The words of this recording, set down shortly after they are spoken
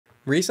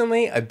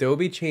Recently,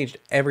 Adobe changed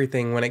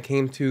everything when it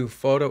came to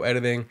photo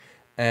editing,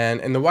 and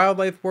in the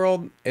wildlife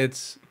world,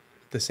 it's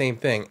the same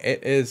thing.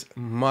 It is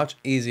much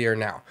easier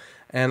now.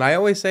 And I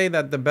always say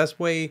that the best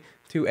way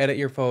to edit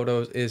your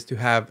photos is to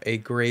have a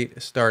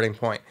great starting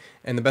point.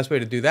 And the best way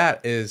to do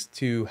that is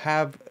to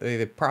have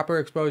the proper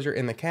exposure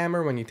in the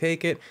camera when you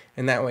take it,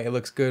 and that way it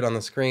looks good on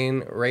the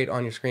screen, right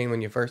on your screen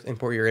when you first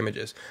import your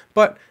images.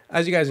 But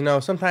as you guys know,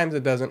 sometimes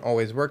it doesn't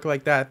always work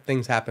like that.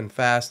 Things happen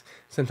fast.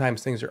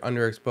 Sometimes things are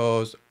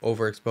underexposed,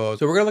 overexposed.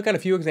 So we're gonna look at a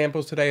few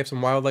examples today of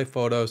some wildlife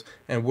photos,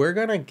 and we're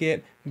gonna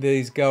get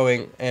these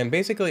going. And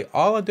basically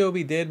all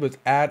Adobe did was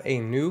add a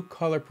new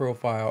color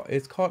profile.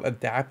 It's called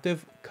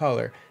adaptive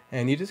color.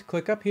 And you just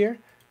click up here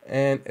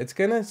and it's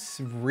gonna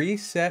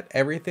reset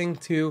everything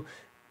to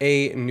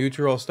a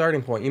neutral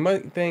starting point. You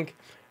might think,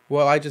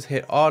 well, I just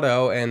hit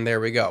auto and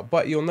there we go.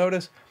 But you'll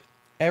notice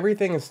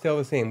everything is still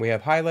the same. We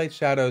have highlights,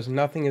 shadows,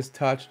 nothing is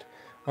touched.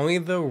 Only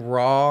the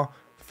raw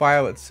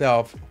file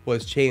itself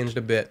was changed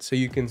a bit, so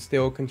you can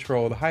still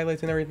control the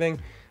highlights and everything.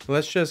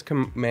 Let's just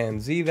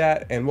Command Z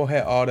that and we'll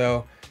hit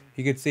auto.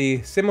 You can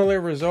see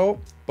similar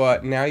result,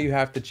 but now you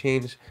have to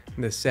change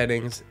the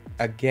settings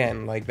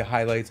again, like the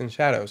highlights and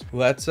shadows.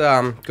 Let's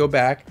go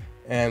back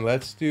and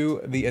let's do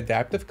the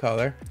adaptive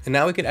color. And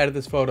now we can edit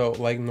this photo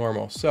like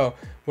normal. So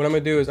what I'm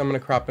gonna do is I'm gonna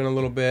crop in a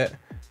little bit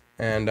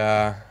and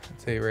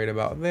let's say right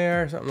about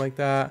there, something like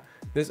that.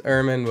 This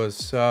ermine was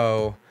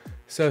so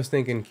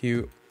stinking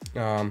cute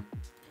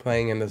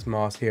playing in this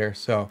moss here.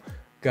 So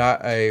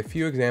got a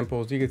few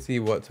examples. You can see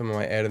what some of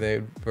my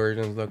edited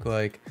versions look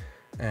like.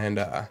 And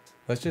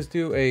let's just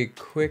do a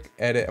quick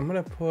edit. I'm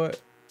gonna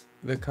put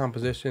the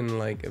composition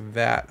like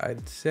that,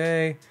 I'd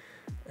say,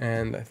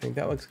 and I think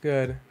that looks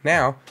good.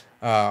 Now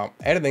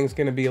editing is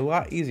going to be a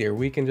lot easier.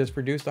 We can just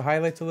reduce the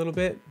highlights a little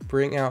bit,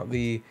 bring out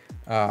the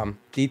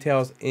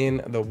details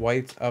in the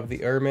whites of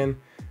the ermine,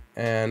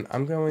 and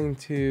I'm going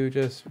to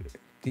just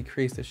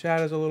decrease the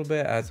shadows a little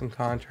bit, add some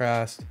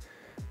contrast.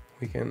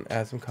 We can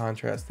add some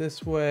contrast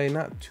this way,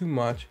 not too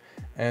much.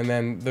 And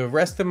then the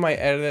rest of my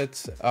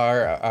edits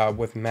are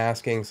with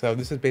masking. So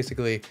this is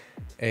basically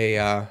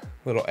a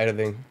little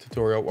editing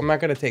tutorial. I'm not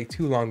going to take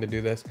too long to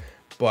do this,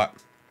 but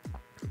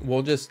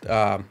we'll just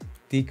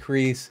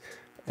decrease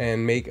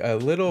and make a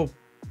little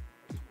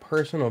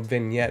personal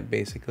vignette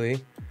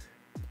basically.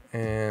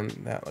 And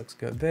that looks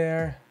good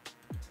there.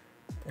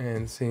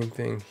 And same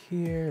thing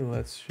here.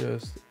 Let's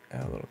just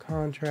add a little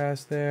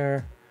contrast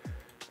there.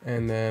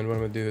 And then what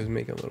I'm gonna do is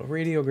make a little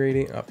radial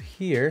gradient up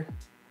here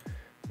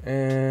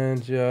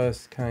and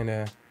just kind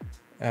of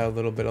add a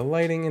little bit of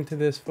lighting into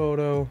this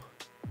photo.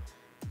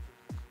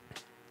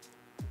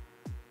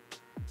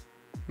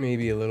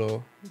 Maybe a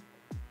little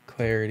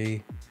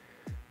clarity.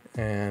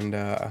 And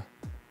I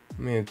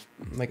mean,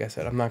 like I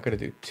said, I'm not gonna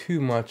do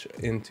too much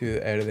into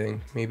the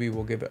editing. Maybe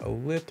we'll give it a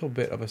little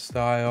bit of a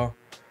style.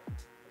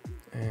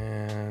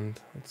 And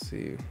let's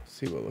see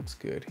what looks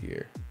good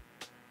here.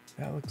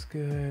 That looks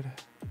good.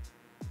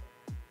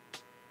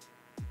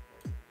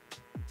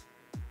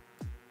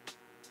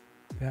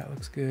 That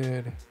looks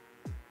good.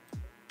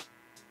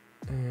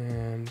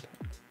 And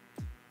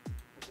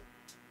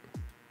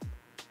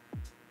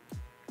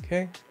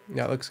okay,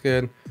 that looks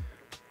good.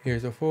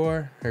 Here's the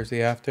before, here's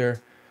the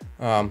after.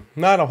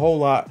 Not a whole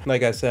lot,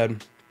 like I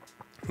said.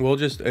 We'll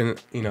just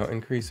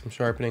increase some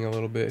sharpening a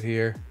little bit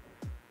here.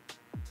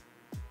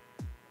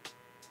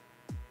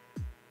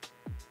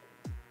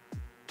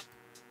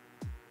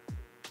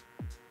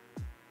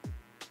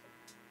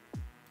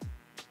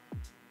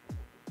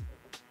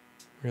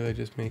 Really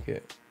just make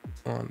it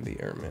on the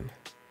ermine.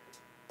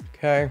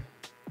 Okay,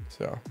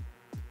 so.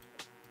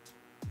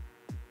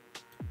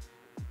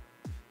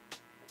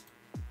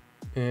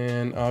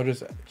 And I'll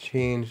just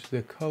change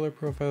the color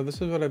profile.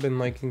 This is what I've been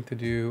liking to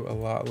do a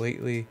lot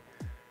lately.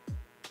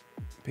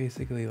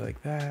 Basically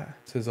like that.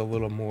 This is a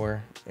little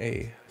more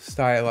a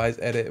stylized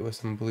edit with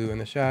some blue in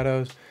the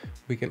shadows.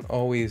 We can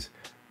always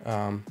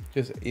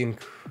just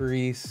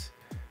increase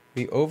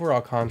the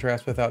overall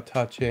contrast without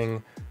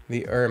touching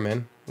the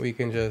ermine. We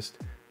can just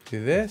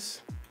do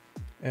this,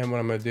 and what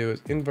I'm going to do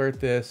is invert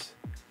this,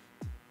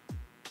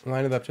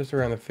 line it up just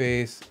around the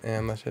face,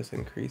 and let's just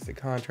increase the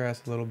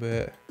contrast a little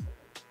bit.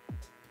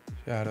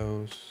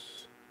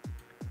 Shadows,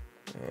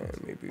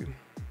 and maybe,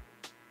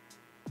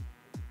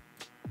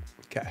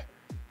 okay,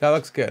 that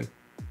looks good.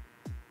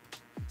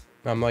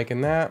 I'm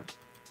liking that.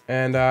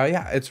 And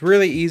yeah, it's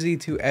really easy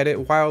to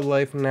edit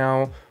wildlife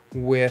now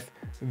with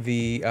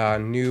the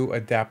new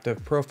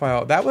adaptive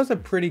profile. That was a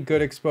pretty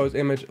good exposed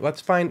image.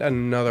 Let's find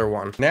another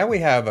one. Now we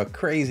have a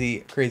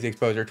crazy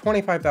exposure,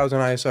 25,000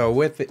 ISO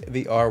with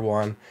the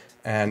R1.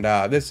 And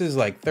this is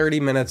like 30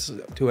 minutes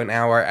to an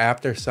hour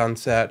after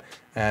sunset.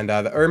 And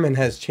the ermine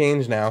has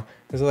changed now.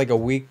 This is like a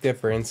week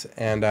difference.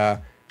 And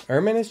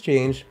ermine has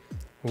changed.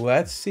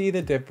 Let's see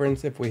the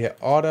difference if we hit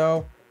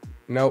auto.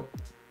 Nope,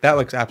 that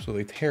looks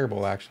absolutely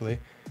terrible actually.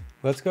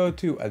 Let's go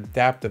to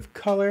adaptive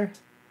color.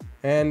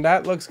 And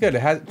that looks good.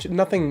 It has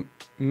nothing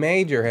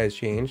major has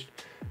changed,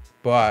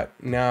 but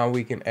now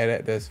we can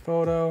edit this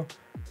photo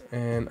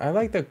And I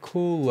like the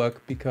cool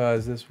look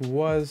because this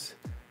was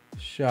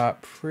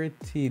shot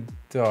pretty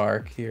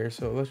dark here.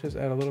 So let's just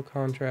add a little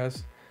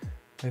contrast.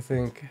 I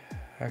think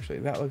actually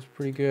that looks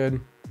pretty good.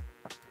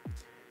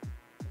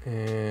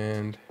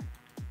 And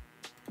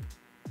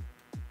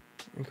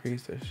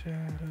increase the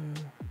shadow.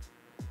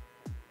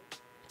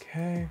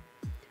 Okay.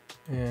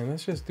 And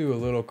let's just do a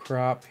little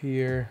crop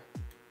here.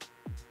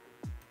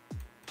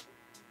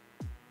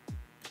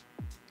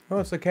 Oh,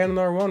 it's the Canon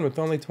R1 with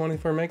only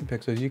 24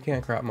 megapixels. You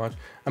can't crop much.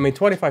 I mean,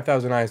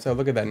 25,000 ISO,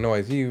 look at that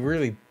noise. You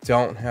really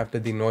don't have to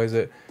denoise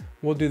it.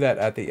 We'll do that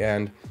at the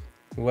end.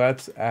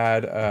 Let's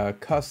add a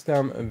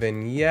custom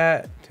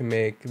vignette to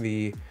make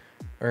the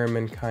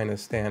ermine kind of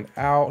stand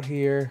out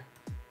here.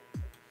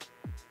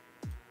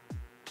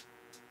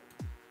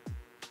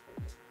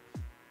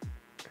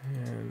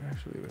 And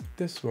actually with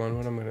this one,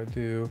 what I'm gonna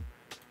do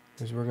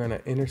is we're gonna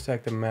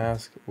intersect the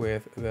mask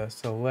with the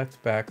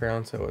select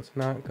background so it's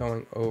not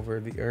going over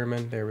the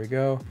ermine. There we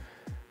go.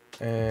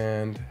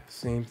 And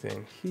same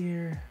thing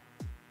here.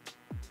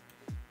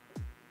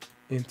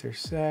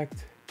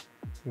 Intersect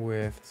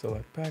with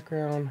select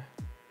background.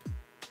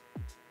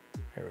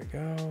 There we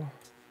go.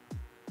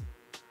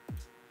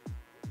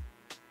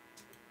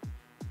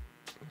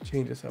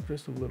 Change this up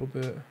just a little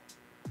bit.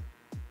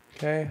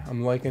 Okay,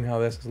 I'm liking how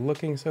this is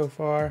looking so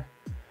far.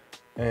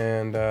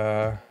 And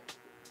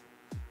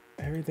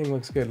everything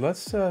looks good. Let's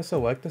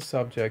select the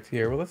subject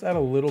here. Well, let's add a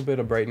little bit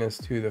of brightness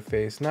to the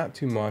face, not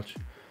too much.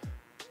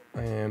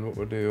 And what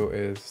we'll do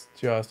is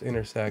just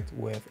intersect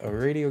with a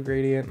radial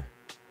gradient.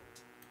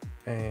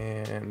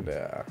 And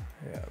yeah,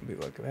 it'll be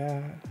like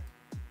that.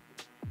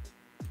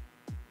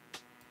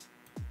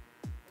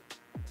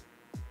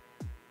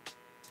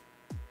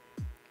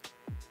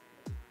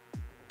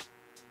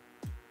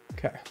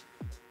 Okay.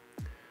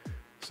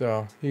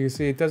 So you can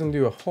see it doesn't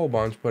do a whole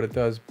bunch, but it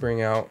does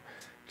bring out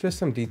just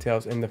some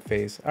details in the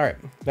face. All right,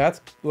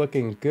 that's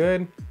looking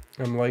good.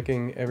 I'm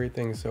liking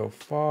everything so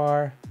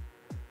far.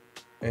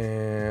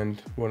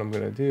 And what I'm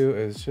gonna do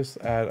is just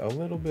add a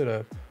little bit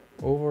of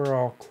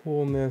overall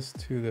coolness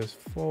to this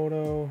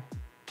photo.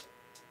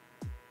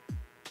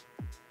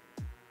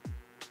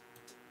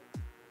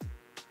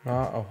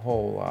 Not a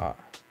whole lot.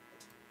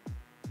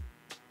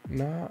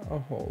 Not a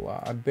whole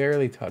lot. I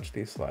barely touched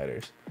these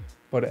sliders,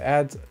 but it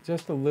adds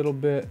just a little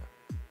bit.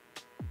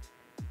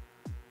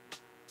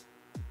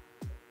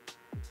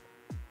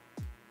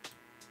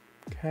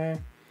 Okay,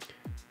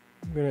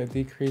 I'm gonna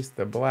decrease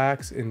the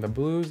blacks in the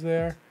blues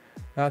there.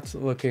 That's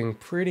looking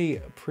pretty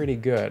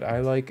good. I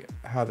like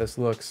how this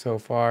looks so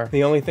far.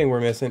 The only thing we're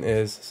missing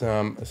is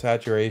some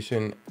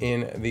saturation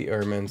in the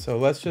ermine. So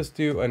let's just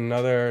do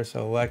another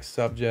select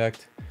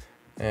subject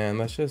and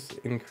let's just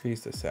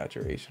increase the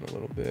saturation a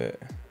little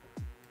bit.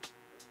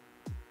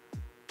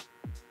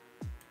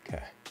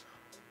 Okay,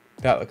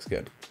 that looks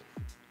good.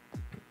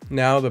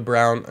 Now the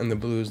brown and the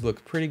blues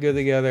look pretty good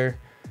together.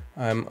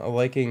 I'm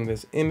liking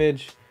this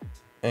image,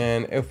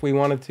 and if we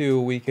wanted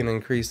to, we can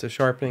increase the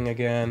sharpening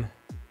again.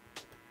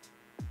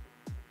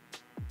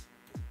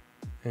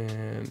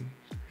 And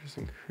just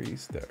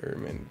increase the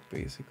ermine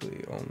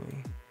basically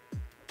only.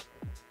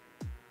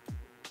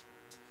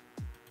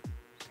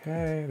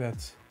 Okay,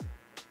 that's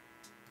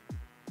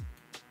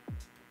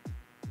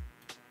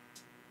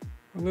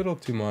a little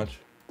too much.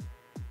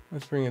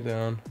 Let's bring it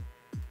down.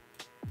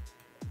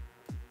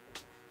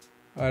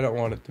 I don't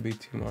want it to be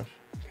too much.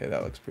 Okay,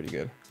 that looks pretty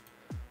good.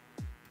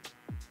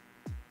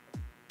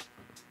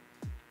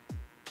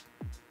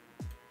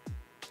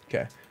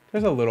 Okay,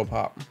 there's a little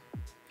pop.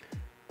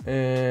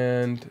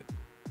 And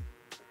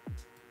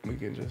we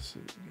can just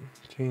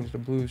change the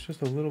blues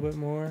just a little bit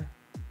more.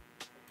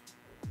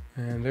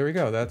 And there we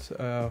go, that's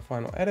a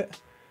final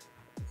edit.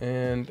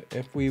 And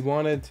if we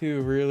wanted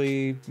to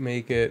really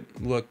make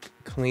it look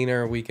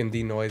cleaner, we can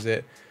denoise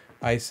it.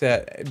 I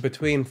set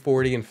between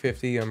 40 and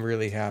 50, I'm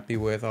really happy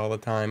with all the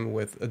time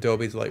with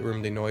Adobe's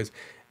Lightroom denoise.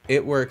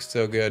 It works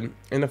so good.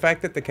 And the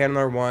fact that the Canon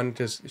R1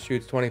 just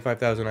shoots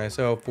 25,000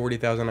 ISO,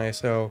 40,000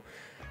 ISO,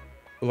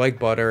 like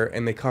butter,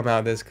 and they come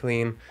out this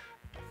clean,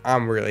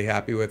 I'm really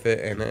happy with it,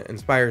 and it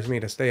inspires me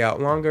to stay out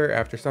longer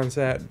after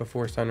sunset,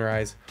 before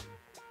sunrise.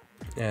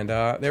 And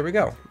there we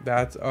go.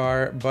 That's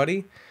our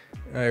buddy.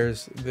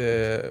 There's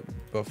the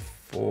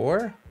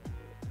before,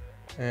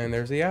 and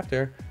there's the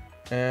after.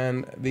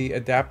 And the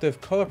adaptive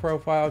color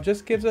profile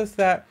just gives us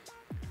that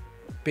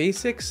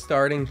basic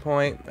starting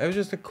point. It was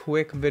just a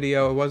quick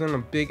video. It wasn't a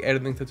big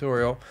editing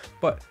tutorial,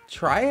 but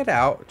try it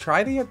out.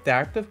 Try the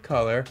adaptive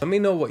color. Let me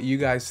know what you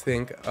guys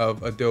think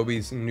of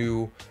Adobe's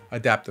new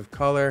adaptive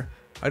color.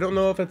 I don't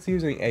know if it's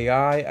using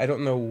AI. I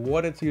don't know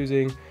what it's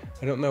using.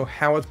 I don't know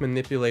how it's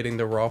manipulating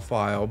the raw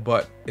file,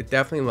 but it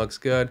definitely looks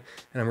good,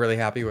 and I'm really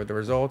happy with the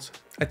results.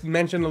 I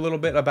mentioned a little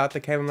bit about the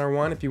Canon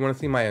R1. If you want to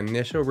see my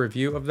initial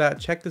review of that,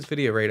 check this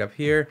video right up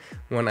here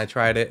when I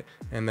tried it,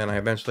 and then I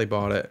eventually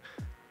bought it.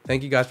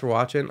 Thank you guys for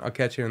watching. I'll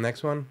catch you in the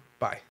next one. Bye.